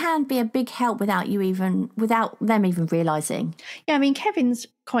 they can be a big help without them even realising. Yeah, I mean, Kevin's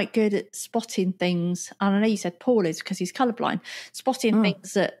quite good at spotting things. And I know you said Paul is because he's colourblind, spotting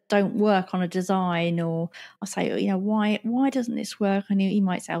things that don't work on a design, or I say, why doesn't this work? And he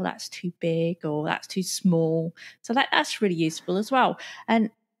might say, oh, that's too big or that's too small. So that's really useful as well. And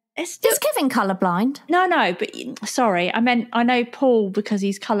is Kevin colourblind? No, but sorry, I know Paul, because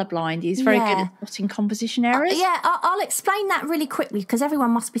he's colourblind, he's very good at spotting composition errors. I'll explain that really quickly, because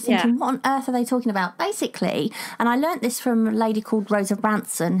everyone must be thinking, what on earth are they talking about? Basically, and I learnt this from a lady called Rosa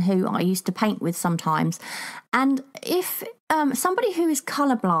Branson, who I used to paint with sometimes, and if somebody who is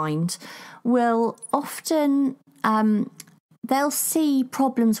colourblind will often, they'll see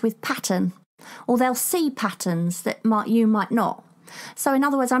problems with pattern, or they'll see patterns that you might not. So in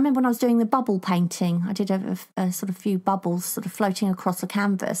other words, I remember when I was doing the bubble painting, I did a sort of few bubbles sort of floating across a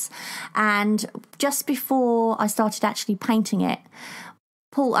canvas. And just before I started actually painting it,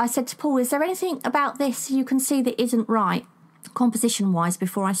 I said to Paul, is there anything about this you can see that isn't right, composition-wise,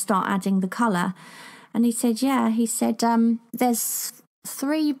 before I start adding the colour? And he said, yeah. He said, there's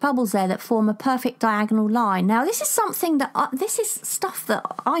 3 bubbles there that form a perfect diagonal line. Now, this is something this is stuff that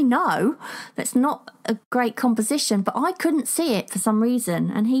I know that's not a great composition, but I couldn't see it for some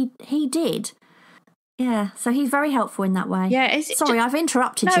reason, and he did. Yeah, so he's very helpful in that way. Yeah, sorry, I've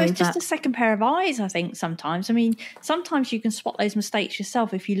interrupted you. No, it's just a second pair of eyes, I think, sometimes. I mean, sometimes you can spot those mistakes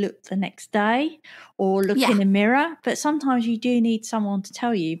yourself if you look the next day or look in a mirror, but sometimes you do need someone to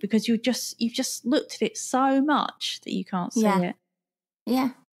tell you, because you've just looked at it so much that you can't see it.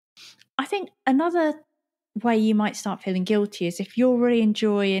 Yeah. I think another way you might start feeling guilty is if you're really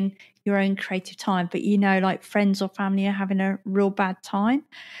enjoying your own creative time, but like friends or family are having a real bad time.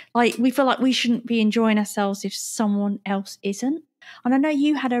 Like, we feel like we shouldn't be enjoying ourselves if someone else isn't. And I know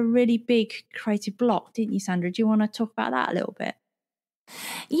you had a really big creative block, didn't you, Sandra? Do you want to talk about that a little bit?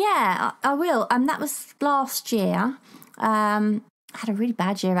 Yeah, I will. That was last year. I had a really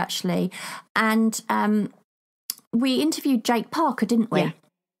bad year, actually. And we interviewed Jake Parker, didn't we? Yeah.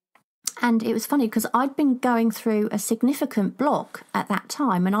 And it was funny because I'd been going through a significant block at that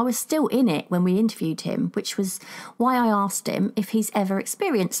time, and I was still in it when we interviewed him, which was why I asked him if he's ever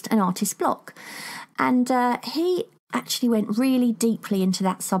experienced an artist block. And he actually went really deeply into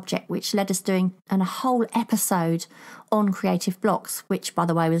that subject, which led us doing a whole episode on creative blocks, which, by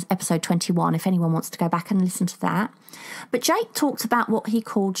the way, was episode 21, if anyone wants to go back and listen to that. But Jake talked about what he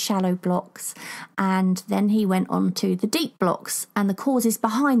called shallow blocks, and then he went on to the deep blocks and the causes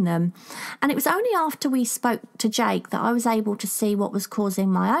behind them. And it was only after we spoke to Jake that I was able to see what was causing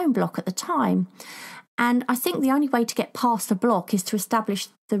my own block at the time. And I think the only way to get past a block is to establish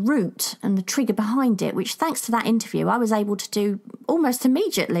the root and the trigger behind it, which, thanks to that interview, I was able to do almost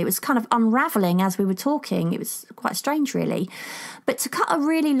immediately. It was kind of unravelling as we were talking. It was quite strange, really. But to cut a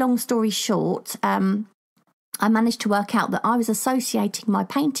really long story short, I managed to work out that I was associating my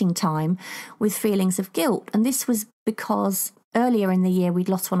painting time with feelings of guilt. And this was because earlier in the year, we'd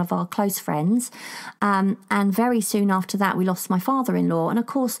lost one of our close friends. And very soon after that, we lost my father-in-law. And of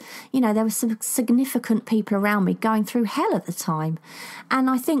course, there were some significant people around me going through hell at the time. And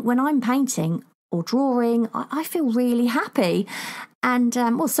I think when I'm painting or drawing, I feel really happy. And,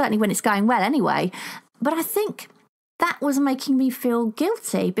 certainly when it's going well anyway. But I think that was making me feel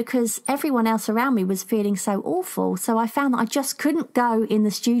guilty because everyone else around me was feeling so awful. So I found that I just couldn't go in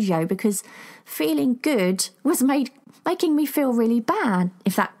the studio because feeling good was making me feel really bad,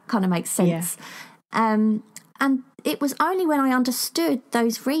 if that kind of makes sense. Yeah. And it was only when I understood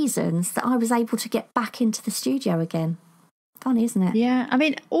those reasons that I was able to get back into the studio again. Funny, isn't it? Yeah. I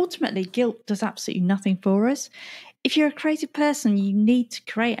mean, ultimately, guilt does absolutely nothing for us. If you're a creative person, you need to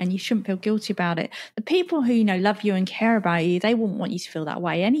create and you shouldn't feel guilty about it. The people who, love you and care about you, they wouldn't want you to feel that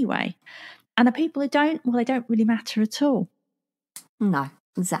way anyway. And the people who don't, well, they don't really matter at all. No,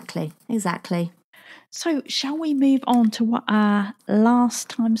 exactly. So shall we move on to what our last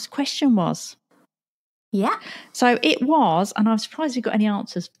time's question was? Yeah. So it was, and I'm surprised you got any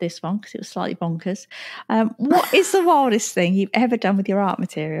answers for this one because it was slightly bonkers. What is the wildest thing you've ever done with your art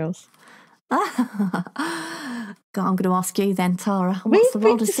materials? God, I'm going to ask you then, Tara. What's the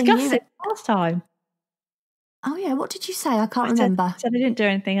wildest thing you it last time? Oh yeah, what did you say? I can't remember. I said I didn't do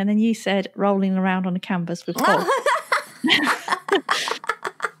anything, and then you said rolling around on a canvas with fog.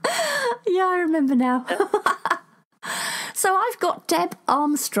 Yeah, I remember now. So I've got Deb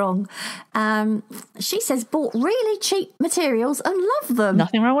Armstrong. She says bought really cheap materials and love them.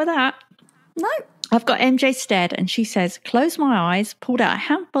 Nothing wrong with that. No. I've got MJ Stead, and she says, closed my eyes, pulled out a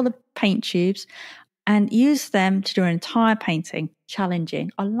handful of paint tubes and used them to do an entire painting.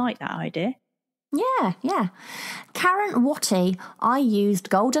 Challenging. I like that idea. Yeah. Karen Watty, I used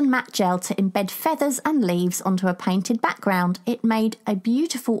golden matte gel to embed feathers and leaves onto a painted background. It made a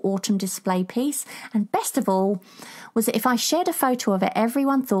beautiful autumn display piece, and best of all was that if I shared a photo of it,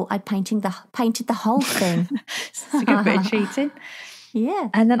 everyone thought I'd painted the whole thing. It's a good bit of cheating. Yeah.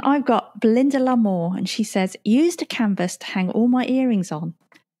 And then I've got Belinda Lamour, and she says, used a canvas to hang all my earrings on.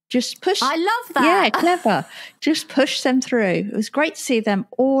 Just push. I love that. Yeah, clever. Just push them through. It was great to see them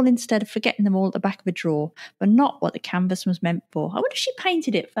all instead of forgetting them all at the back of a drawer, but not what the canvas was meant for. I wonder if she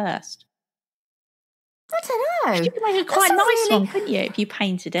painted it first. I don't know. You could make a quite nice one, couldn't you, if you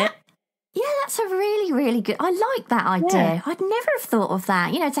painted it? Yeah, that's a really, really good. I like that idea. Yeah. I'd never have thought of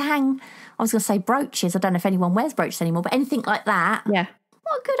that. To hang, I was going to say brooches. I don't know if anyone wears brooches anymore, but anything like that. Yeah.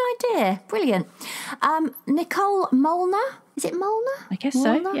 What a good idea. Brilliant. Nicole Molnar, is it Molnar? I guess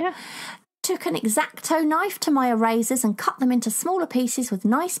so, yeah. Took an X-Acto knife to my erasers and cut them into smaller pieces with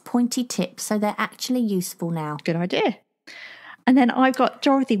nice pointy tips so they're actually useful now. Good idea. And then I've got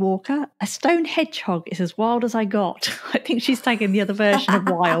Dorothy Walker. A stone hedgehog is as wild as I got. I think she's taken the other version of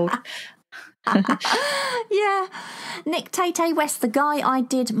wild. Yeah. Nick Tate West, the guy I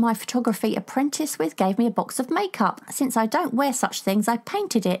did my photography apprentice with, gave me a box of makeup. Since I don't wear such things, I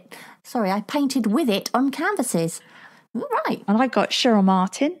painted with it on canvases. Right. And I got Cheryl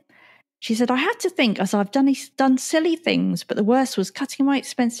Martin. She said, I had to think as I've done silly things, but the worst was cutting my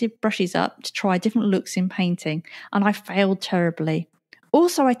expensive brushes up to try different looks in painting, and I failed terribly.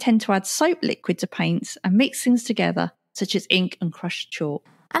 Also, I tend to add soap liquid to paints and mix things together, such as ink and crushed chalk.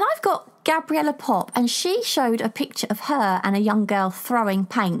 And I've got Gabriella Pop, and she showed a picture of her and a young girl throwing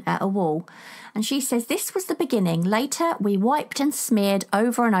paint at a wall. And she says this was the beginning. Later, we wiped and smeared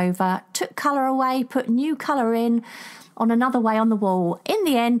over and over, took colour away, put new colour in on another way on the wall. In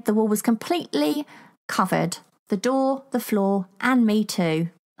the end, the wall was completely covered. The door, the floor, and me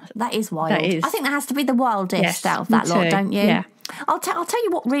too. That is wild. That is. I think that has to be the wildest out of me that lot, too. don't you? Yeah. I'll tell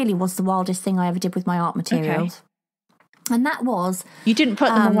you what really was the wildest thing I ever did with my art materials. Okay. And that was... You didn't put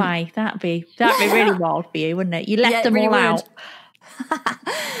them away. That'd be really wild for you, wouldn't it? You left them all out.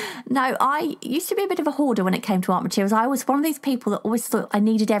 No, I used to be a bit of a hoarder when it came to art materials. I was one of these people that always thought I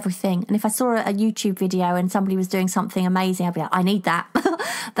needed everything. And if I saw a YouTube video and somebody was doing something amazing, I'd be like, I need that.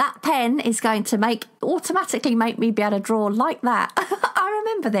 That pen is going to automatically make me be able to draw like that. I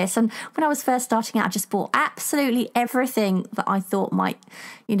remember this. And when I was first starting out, I just bought absolutely everything that I thought might,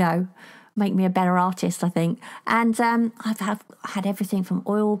 make me a better artist, I think. And I've had everything from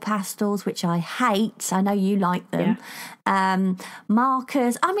oil pastels, which I hate. I know you like them. Yeah.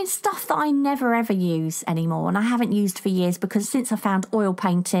 Markers. Stuff that I never ever use anymore, and I haven't used for years because since I found oil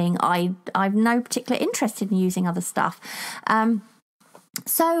painting, I've no particular interest in using other stuff.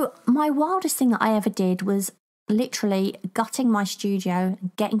 So my wildest thing that I ever did was literally gutting my studio,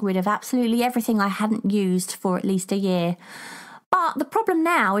 getting rid of absolutely everything I hadn't used for at least a year. But the problem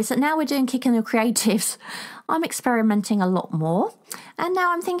now is that now we're doing Kicking the Creatives, I'm experimenting a lot more. And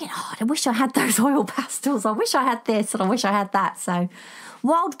now I'm thinking, I wish I had those oil pastels. I wish I had this and I wish I had that. So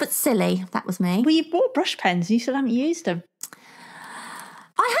wild but silly, that was me. Well, you bought brush pens and you still haven't used them.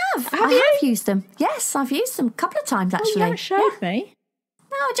 I have. I have used them. Yes, I've used them a couple of times actually. You never showed me.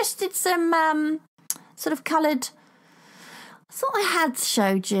 No, I just did some sort of coloured... thought I had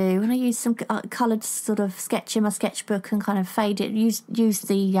showed you, and I used some coloured sort of sketch in my sketchbook and kind of faded, used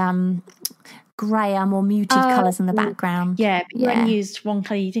the grayer, more muted colours in the background. Yeah, but you only used one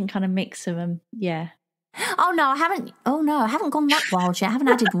colour, you didn't kind of mix them, yeah. Oh no, I haven't gone that wild yet. I haven't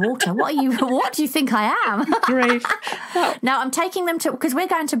added water. What do you think I am? Grief. No, I'm taking them to, because we're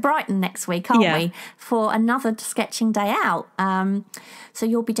going to Brighton next week, aren't we? For another sketching day out. So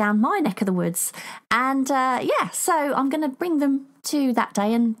you'll be down my neck of the woods. And so I'm going to bring them to that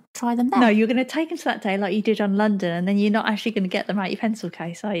day and try them there. No, you're going to take them to that day like you did on London, and then you're not actually going to get them out your pencil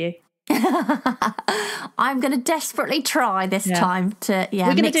case, are you? I'm going to desperately try this time to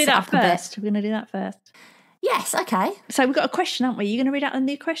We're going to do that first. We're going to do that first. Yes, okay. So we've got a question, haven't we? You're going to read out the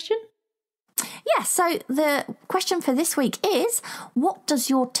new question? Yeah, so the question for this week is, what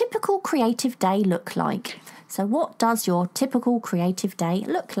does your typical creative day look like? So what does your typical creative day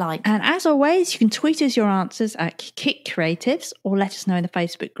look like? And as always, you can tweet us your answers at Kick Creatives or let us know in the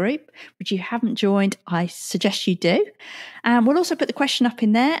Facebook group, which you haven't joined. I suggest you do. And we'll also put the question up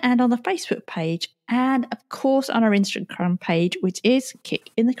in there and on the Facebook page and, of course, on our Instagram page, which is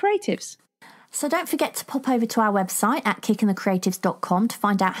Kick in the Creatives. So don't forget to pop over to our website at kickinthecreatives.com to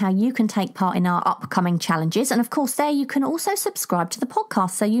find out how you can take part in our upcoming challenges. And of course, there you can also subscribe to the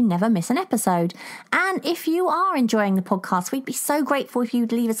podcast so you never miss an episode. And if you are enjoying the podcast, we'd be so grateful if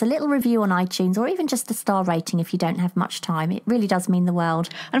you'd leave us a little review on iTunes or even just a star rating if you don't have much time. It really does mean the world.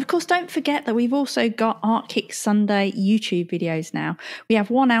 And of course, don't forget that we've also got Art Kick Sunday YouTube videos now. We have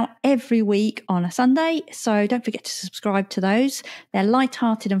one out every week on a Sunday, so don't forget to subscribe to those. They're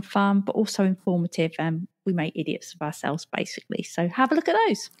light-hearted and fun, but also informative, and we make idiots of ourselves basically, so have a look at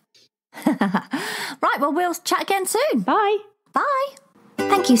those. Right, well, we'll chat again soon. Bye.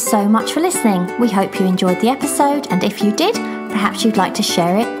 Thank you so much for listening. We hope you enjoyed the episode, and if you did, perhaps you'd like to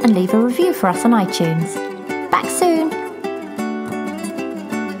share it and leave a review for us on iTunes. Back soon.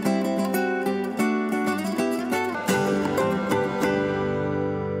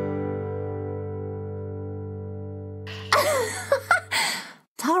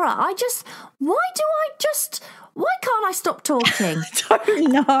 Tara, why can't I stop talking? I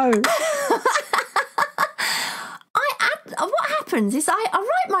don't know. What happens is I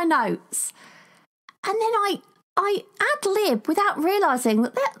write my notes and then I ad lib without realising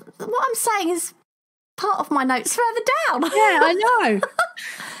that what I'm saying is part of my notes further down. Yeah, I know.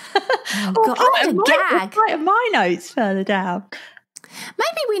 Oh, God, I had a gag. Part of my notes further down.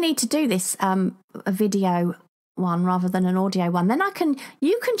 Maybe we need to do this a video one rather than an audio one. Then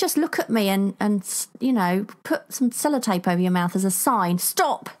you can just look at me and put some sellotape over your mouth as a sign.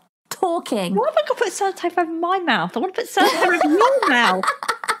 Stop talking. Why have I got to put sellotape over my mouth? I want to put sellotape over your mouth.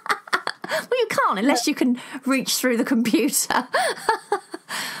 Well, you can't unless you can reach through the computer.